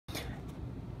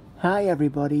Hi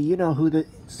everybody, you know who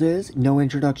this is, no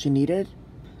introduction needed,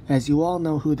 as you all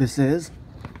know who this is.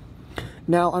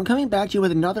 Now, I'm coming back to you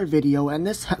with another video, and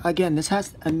this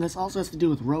also has to do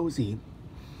with Rosie.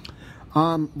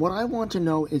 What I want to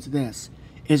know is this: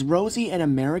 is Rosie an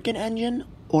American engine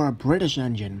or a British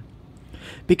engine?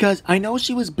 Because I know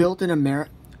she was built in America,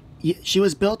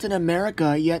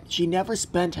 yet she never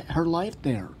spent her life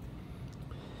there.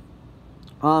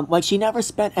 Like, she never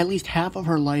spent at least half of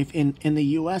her life in the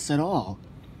U.S. at all.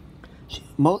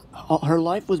 Her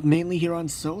life was mainly here on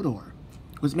Sodor.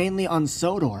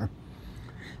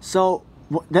 So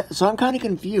I'm kind of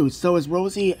confused. So is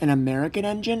Rosie an American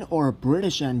engine or a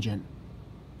British engine?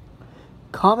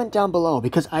 Comment down below,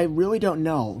 because I really don't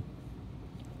know.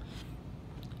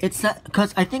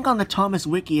 Because I think on the Thomas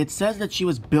Wiki, it says that she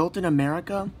was built in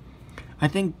America. I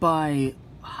think by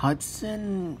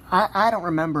Hudson? I don't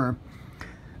remember.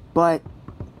 But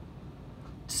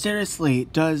seriously,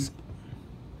 is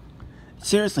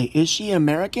she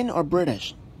American or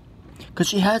British? Because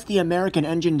she has the American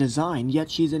engine design,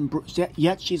 yet she's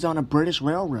on a British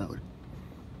railroad.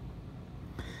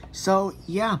 So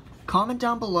yeah, comment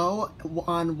down below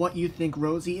on what you think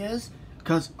Rosie is,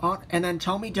 and then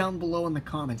tell me down below in the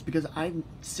comments, because I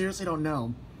seriously don't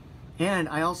know, and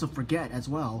I also forget as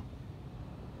well.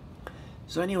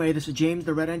 So anyway, this is James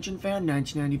the Red Engine Fan,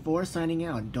 1994, signing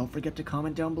out. Don't forget to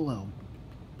comment down below.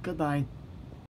 Goodbye.